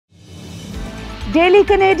Daily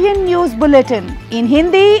Canadian News Bulletin in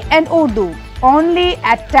Hindi and Urdu only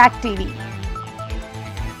at TAC TV.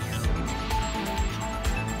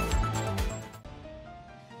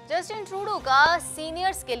 Justin Trudeau का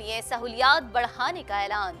seniors के लिए सहूलियात बढ़ाने का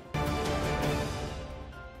ऐलान।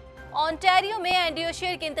 ओंटारियो में एनडीओ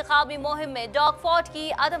शेयर की इंतखाबी मुहिम में डॉग फॉट की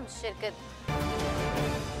अदम शिरकत।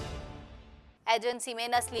 एजेंसी में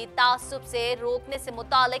नस्ली तासुब से रोकने से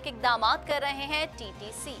मुतालिक इक़दामात कर रहे हैं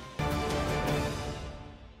टीटीसी।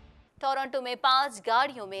 टोरंटो में 5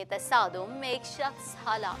 गाड़ियों में तसादुम, एक शख्स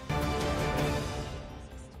हलाक।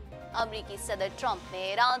 अमरीकी सदर ट्रंप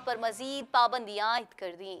ने ईरान पर मजीद पाबंदियां आयद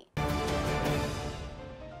कर दी।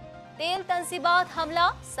 तेल तंसीबात हमला,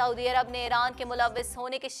 सऊदी अरब ने ईरान के मुलविस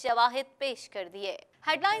होने के शवाहिद पेश कर दिए।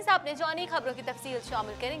 हेडलाइंस आपने जानी, खबरों की तफसील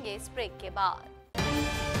शामिल करेंगे इस ब्रेक के बाद।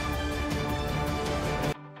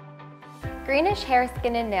 Greenish Hair,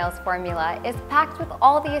 Skin and Nails formula is packed with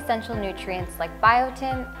all the essential nutrients like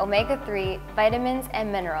biotin, omega-3, vitamins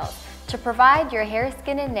and minerals to provide your hair,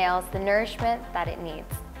 skin and nails the nourishment that it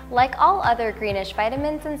needs. Like all other Greenish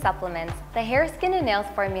vitamins and supplements, the Hair, Skin and Nails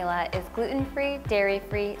formula is gluten-free,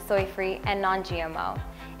 dairy-free, soy-free and non-GMO.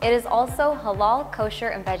 It is also halal, kosher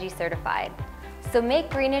and veggie certified. So make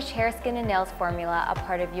Greenish Hair, Skin and Nails formula a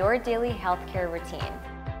part of your daily healthcare routine.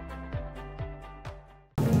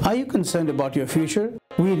 Are you concerned about your future?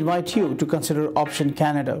 We invite you to consider Option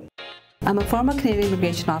Canada. I'm a former Canadian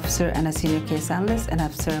immigration officer and a senior case analyst, and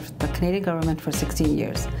have served the Canadian government for 16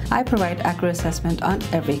 years. I provide accurate assessment on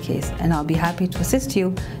every case, and I'll be happy to assist you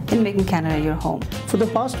in making Canada your home. For the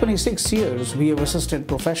past 26 years, we have assisted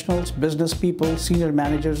professionals, business people, senior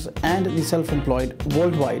managers, and the self-employed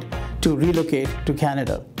worldwide to relocate to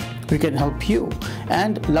Canada. We can help you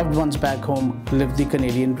and loved ones back home live the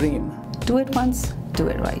Canadian dream. Do it once, do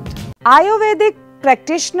it right. Ayurvedic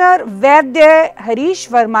practitioner वैद्य हरीश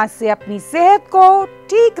वर्मा से अपनी सेहत को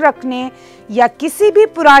ठीक रखने या किसी भी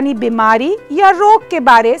पुरानी बीमारी या रोग के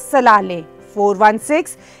बारे सलाह लें।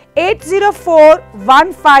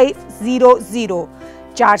 416-804-1500,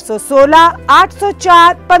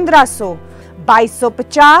 416-804-1500,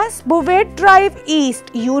 2250 बुवेट drive east,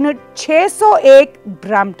 unit 601,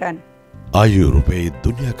 Brampton. Ayurveda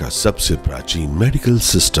दुनिया का सबसे प्राचीन मेडिकल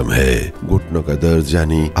सिस्टम है। घुटनों का दर्द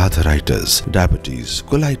यानी आर्थराइटिस, डायबिटीज,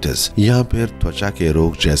 कोलाइटिस या फिर त्वचा के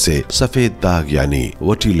रोग जैसे सफेद दाग यानी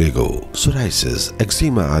वोटिलिगो, सोराइसिस,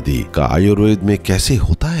 एक्जिमा आदि का आयुर्वेद में कैसे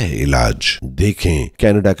होता है इलाज। देखें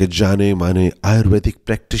कनाडा के जाने माने आयुर्वेदिक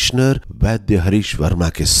प्रैक्टिशनर वैद्य हरीश वर्मा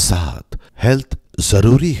के साथ। हेल्थ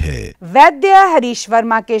जरूरी है। वैद्य हरीश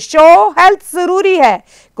वर्मा के शो हेल्थ जरूरी है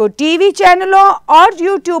को टीवी चैनलों और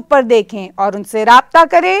यूट्यूब पर देखें और उनसे राब्ता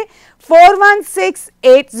करें।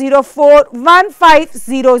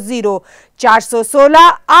 416-804-1500,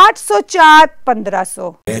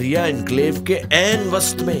 416-804-1500। एरिया एनक्लेव के एन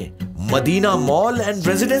वस्त में Medina mall and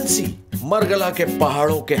residency, Margalla के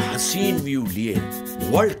पहाड़ों के हसीन व्यू लिए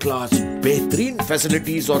वर्ल्ड क्लास बेहतरीन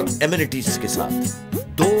फैसिलिटीज और एमिनिटीज के साथ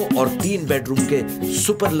 2 और 3 बेडरूम के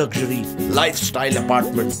सुपर लग्जरी लाइफस्टाइल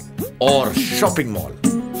अपार्टमेंट और शॉपिंग मॉल।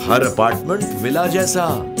 हर अपार्टमेंट विला जैसा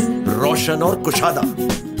रोशन और कुशादा।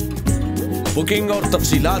 बुकिंग और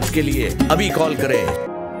तफसीलात के लिए अभी कॉल करें।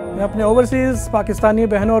 मैं अपने ओवरसीज पाकिस्तानी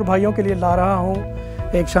बहनों और भाइयों के लिए ला रहा हूँ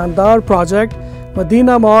एक शानदार project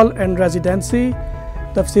Medina mall and residency.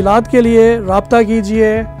 तफसीलात के लिए राब्ता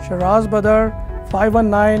कीजिए शराज बदर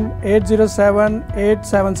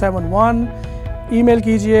 5198078771। ईमेल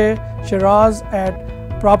कीजिए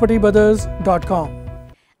shiraz@propertybrothers.com।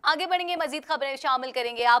 आगे बढ़ेंगे, मजीद खबरें शामिल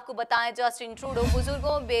करेंगे। आपको बताएं जस्टिन ट्रूडो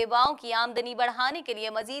बुजुर्गों बेवाओं की आमदनी बढ़ाने के लिए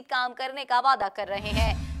मजीद काम करने का वादा कर रहे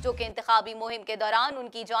हैं, जो कि इंतखाबी मुहिम के दौरान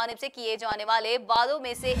उनकी जानिब से किए जाने वाले वादों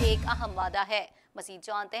में से एक अहम वादा है। मजीद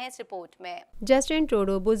जानते हैं इस रिपोर्ट में। जस्टिन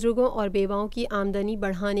ट्रूडो बुजुर्गों और बेवाओं की आमदनी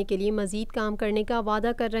बढ़ाने के लिए मजीद काम करने का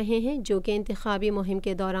वादा कर रहे हैं, जो कि इंतखाबी मुहिम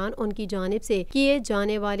के दौरान उनकी जानिब से किए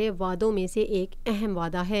जाने वाले वादों में से एक अहम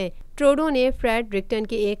वादा है। ट्रूडो ने फ्रेडरिक्टन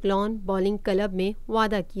के एक लॉन बॉलिंग क्लब में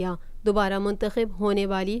वादा किया दोबारा मुंतखब होने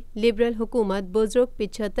वाली लिबरल हुकूमत बुजुर्ग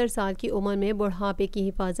 75 साल की उम्र में बुढ़ापे की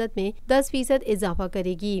हिफाजत में 10% इजाफा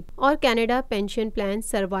करेगी और कनाडा पेंशन प्लान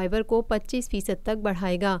सर्वाइवर को 25% तक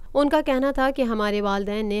बढ़ाएगा। उनका कहना था कि हमारे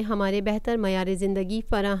वालिदैन ने हमारे बेहतर मयार जिंदगी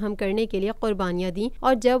फराहम करने के लिए कुर्बानियाँ दी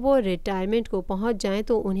और जब वो रिटायरमेंट को पहुँच जाएं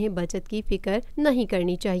तो उन्हें बचत की फिक्र नहीं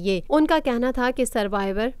करनी चाहिए। उनका कहना था कि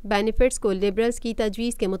सर्वाइवर बेनिफिट्स को लिबरल्स की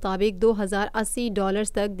तजवीज़ के मुताबिक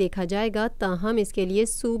 $2080 तक देखा जाएगा, ताहम इसके लिए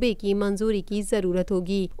सूबे की की मंजूरी की जरूरत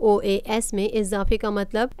होगी। OAS में इजाफे का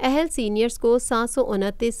मतलब अहल सीनियर्स को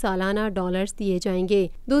 729 सालाना डॉलर्स दिए जाएंगे।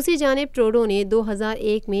 दूसरी जानिब ट्रूडो ने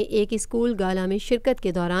 2001 में एक स्कूल गाला में शिरकत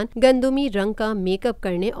के दौरान गंदुमी रंग का मेकअप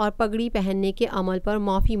करने और पगड़ी पहनने के अमल पर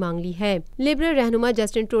माफी मांग ली है। लिबरल रहनुमा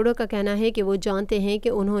जस्टिन ट्रूडो का कहना है कि वो जानते हैं कि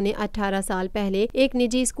उन्होंने 18 साल पहले एक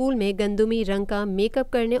निजी स्कूल में गंदुमी रंग का मेकअप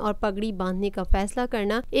करने और पगड़ी बांधने का फैसला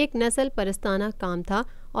करना एक नस्ल परस्ताना काम था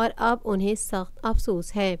और अब उन्हें सख्त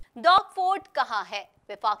अफसोस है। डॉग फोर्ट कहाँ है?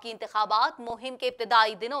 वफाकी इंतखाबात मुहिम के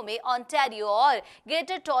इब्तिदाई दिनों में ओंटारियो और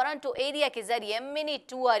ग्रेटर टोरंटो एरिया के जरिए मिनी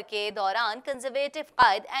टूर के दौरान कंजर्वेटिव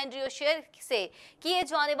कायद एंड्रयू शेर से किए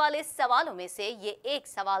जाने वाले सवालों में से ये एक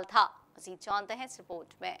सवाल था। मज़ीद जानते हैं इस रिपोर्ट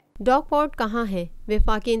में। डॉग फोर्ट कहाँ है?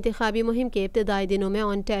 वफाकी इंतखाबी मुहिम के इब्तिदाई दिनों में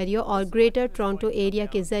ओंटारियो और ग्रेटर टोरंटो एरिया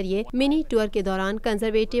के जरिए मिनी टूर के दौरान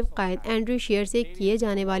कंजर्वेटिव कायद एंड्रयू शेर से किए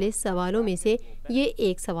जाने वाले सवालों में से ये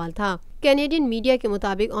एक सवाल था। कैनेडियन मीडिया के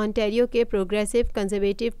मुताबिक ओंटारियो के प्रोग्रेसिव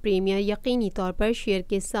कंजर्वेटिव प्रीमियर यकीनी तौर पर शेर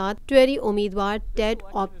के साथ टोरी उम्मीदवार टेड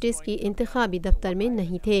ऑप्टिस की इंतखाबी दफ्तर में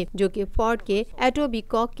नहीं थे, जो कि फोर्ड के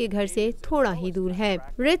एटोबिकॉक के घर से थोड़ा ही दूर है।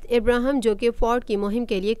 रित इब्राहिम, जो कि फोर्ड की मुहिम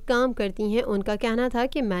के लिए काम करती हैं, उनका कहना था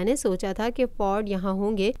कि मैंने सोचा था कि फोर्ड यहाँ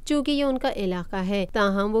होंगे चूँकि ये उनका इलाका है,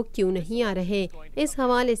 ताहम वो क्यों नहीं आ रहे, इस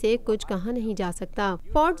हवाले से कुछ कहा नहीं जा सकता।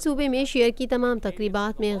 फोर्ड सूबे में शेर की तमाम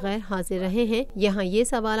तकरीबात में गैर हाजिर रहे हैं। यहाँ ये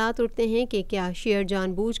सवालात उठते हैं कि क्या शेर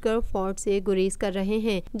जानबूझकर फोर्ड से गुरेज कर रहे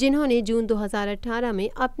हैं, जिन्होंने जून 2018 में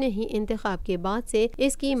अपने ही इंतखाब के बाद से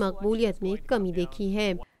इसकी मकबूलियत में कमी देखी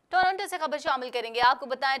है। टोरंटो से खबर शामिल करेंगे। आपको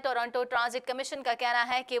बताएं, टोरंटो ट्रांजिट कमीशन का कहना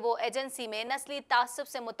है कि वो एजेंसी में नस्ली तासुब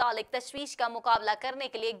से मुतालिक तशवीश का मुकाबला करने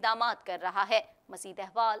के लिए इकदाम कर रहा है। मज़ीद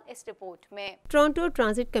अहवाल इस रिपोर्ट में। टोरंटो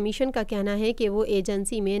ट्रांजिट कमीशन का कहना है कि वो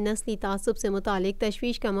एजेंसी में नस्ली तासुब से मुतालिक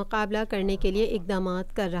तशवीश का मुकाबला करने के लिए इकदाम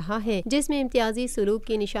कर रहा है, जिसमें इम्तियाजी सलूक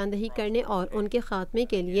की निशानदही करने और उनके खात्मे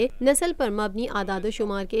के लिए नस्ल पर मबनी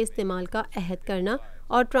आदाद-ओ-शुमार के इस्तेमाल का अहद करना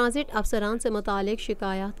और ट्रांजिट अफसरान से मुतालिक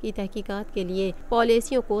शिकायत की तहकीकात के लिए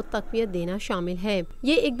पॉलिसियों को तक़वियत देना शामिल है।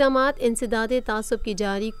 ये इक़दामात इंसदादे तासुब की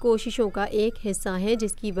जारी कोशिशों का एक हिस्सा है,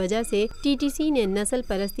 जिसकी वजह से TTC ने नस्ल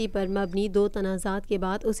परस्ती पर मबनी 2 तनाज़ात के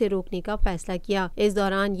बाद उसे रोकने का फैसला किया। इस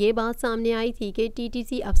दौरान ये बात सामने आई थी कि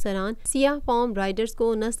TTC अफसरान सियाह फॉर्म राइडर्स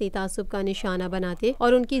को नस्ली तासुब का निशाना बनाते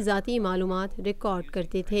और उनकी ज़ाती मालूमात रिकॉर्ड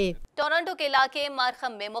करते थे। टोरंटो के इलाके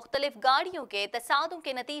मार्खम में मुख्तलिफ गाड़ियों के तसादुम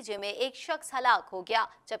के नतीजे में एक शख्स हलाक हो गया,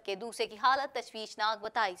 जबकि दूसरे की हालत तशवीशनाक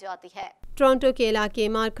बताई जाती है। टोरंटो के इलाके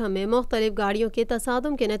मार्खम में मुख्तलिफ गाड़ियों के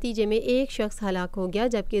तसादुम के नतीजे में एक शख्स हलाक हो गया,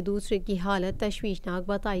 जबकि दूसरे की हालत तशवीशनाक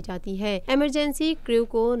बताई जाती है। इमरजेंसी क्रू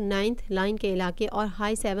को 9th लाइन के इलाके और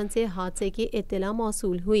हाई 7 से हादसे की इत्तला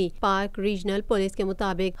मौसूल हुई। पार्क रीजनल पुलिस के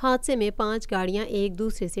मुताबिक हादसे में 5 गाड़ियां एक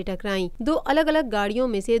दूसरे से टकराईं। 2 अलग अलग गाड़ियों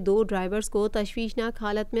में से 2 ड्राइवर्स को तशवीशनाक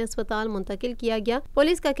हालत में अस्पताल मुंतकिल किया गया।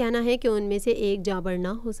 पुलिस का कहना है कि उनमें से एक जाबर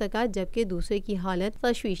न हो सका, जबकि दूसरे की हालत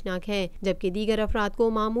तशवीशनाक है, जबकि दीगर अफराद को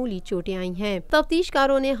मामूली चोटें आई हैं।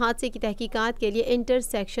 तफ्तीशकारों ने हादसे की तहकीकात के लिए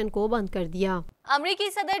इंटरसेक्शन को बंद कर दिया। अमेरिकी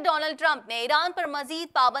सदर डोनाल्ड ट्रंप ने ईरान पर मजीद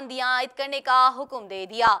पाबंदियां आयद करने का हुक्म दे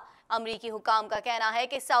दिया। अमरीकी हुकाम का कहना है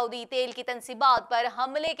कि सऊदी तेल की तंसीबात पर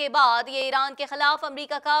हमले के बाद ये ईरान के खिलाफ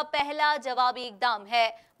अमरीका का पहला जवाबी इकदाम है।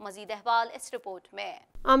 मजीद अहवाल इस रिपोर्ट में।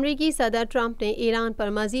 अमरीकी सदर ट्रंप ने ईरान पर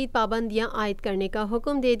मजीद पाबंदियां आयद करने का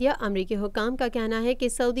हुक्म दे दिया। अमरीकी हुकाम का कहना है कि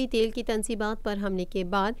सऊदी तेल की तंसीबात पर हमले के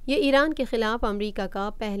बाद ये ईरान के खिलाफ अमरीका का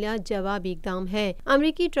पहला जवाबी इकदाम है।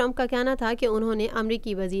 अमरीकी ट्रंप का कहना था कि उन्होंने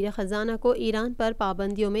अमरीकी वजीर खजाना को ईरान पर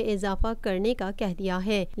पाबंदियों में इजाफा करने का कह दिया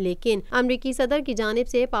है, लेकिन अमरीकी सदर की जानिब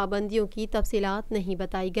से पाबंदियों की तफसीलात नहीं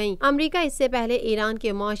बताई गयी। अमरीका इससे पहले ईरान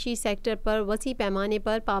के मुआशी सेक्टर पर वसी पैमाने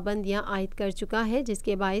पर पाबंदियां आयद कर चुका है,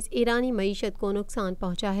 जिसके बायस ईरानी मईशत को नुकसान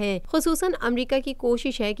पहुंचा है। खुसूसन अमेरिका की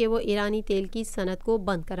कोशिश है कि वो ईरानी तेल की सनत को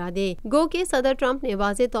बंद करा दे। गो के सदर ट्रंप ने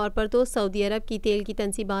वाज़े तौर पर तो सऊदी अरब की तेल की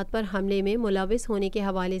तंसीबात पर हमले में मुलविस होने के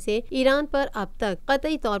हवाले से ईरान पर अब तक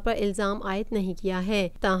कतई तौर पर इल्जाम आयद नहीं किया है।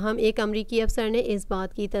 ताहम एक अमरीकी अफसर ने इस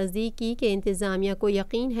बात की तस्दीक की कि इंतजामिया को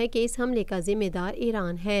यकीन है कि इस हमले का जिम्मेदार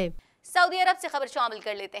ईरान है। सऊदी अरब से खबर शामिल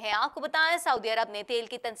कर लेते हैं। आपको बताएं, सऊदी अरब ने तेल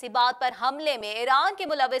की तंसीबात पर हमले में ईरान के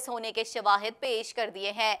मुलविस होने के शवाहिद पेश कर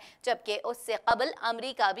दिए हैं, जबकि उससे कबल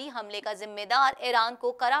अमरीका भी हमले का जिम्मेदार ईरान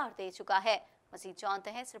को करार दे चुका है। मज़ीद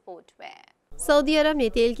जानते हैं इस रिपोर्ट में। सऊदी अरब ने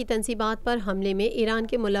तेल की तंसीबात पर हमले में ईरान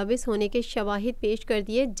के मुलविस होने के शवाहिद पेश कर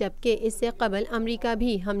दिए, जबकि इससे कबल अमरीका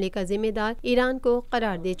भी हमले का जिम्मेदार ईरान को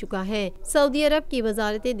करार दे चुका है। सऊदी अरब की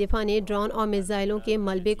वजारत दिफा ने ड्रोन और मिसाइलों के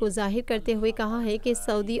मलबे को जाहिर करते हुए कहा है कि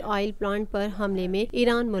सऊदी ऑयल प्लांट पर हमले में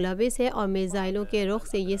ईरान मुलविस है और मिसाइलों के रुख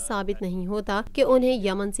से ये साबित नहीं होता कि उन्हें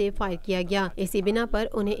यमन से फायर किया गया। इसी बिना पर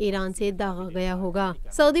उन्हें ईरान से दागा गया होगा।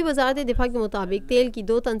 सऊदी वजारत दिफा के मुताबिक तेल की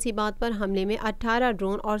 2 तंसीबात पर हमले में 18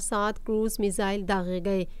 ड्रोन और 7 क्रूज मिसाइल दागे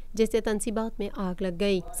गए, जिससे तंसीबात में आग लग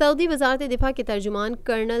गई। सऊदी वजारत दिफा के तर्जुमान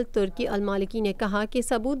कर्नल तुर्की अल मालिकी ने कहा कि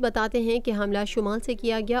सबूत बताते हैं कि हमला शुमाल से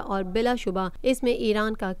किया गया और बिलाशुबा इसमें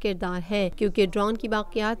ईरान का किरदार है, क्योंकि ड्रोन की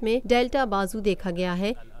बाकियात में डेल्टा बाजू देखा गया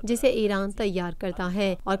है जिसे ईरान तैयार करता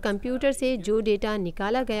है और कंप्यूटर से जो डेटा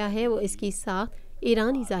निकाला गया है वो इसकी साख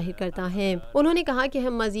ईरान ही जाहिर करता है। उन्होंने कहा कि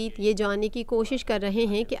हम मजीद ये जानने की कोशिश कर रहे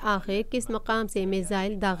हैं कि आखिर किस मकाम से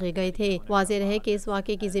मिसाइल दागे गए थे। वाज़ेह रहे कि इस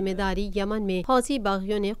वाक़े की जिम्मेदारी यमन में हौसी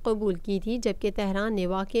बागियों ने कबूल की थी, जबकि तेहरान ने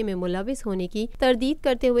वाक़े में मुलविस होने की तरदीद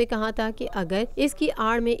करते हुए कहा था कि अगर इसकी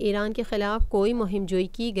आड़ में ईरान के खिलाफ कोई मुहिम जोई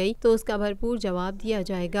की गई तो उसका भरपूर जवाब दिया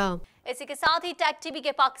जाएगा। इसी के साथ ही टेक टीवी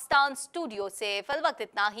के पाकिस्तान स्टूडियो से फिल वक्त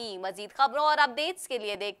इतना ही। मजीद खबरों और अपडेट्स के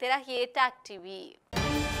लिए देखते रहिए टेक टीवी।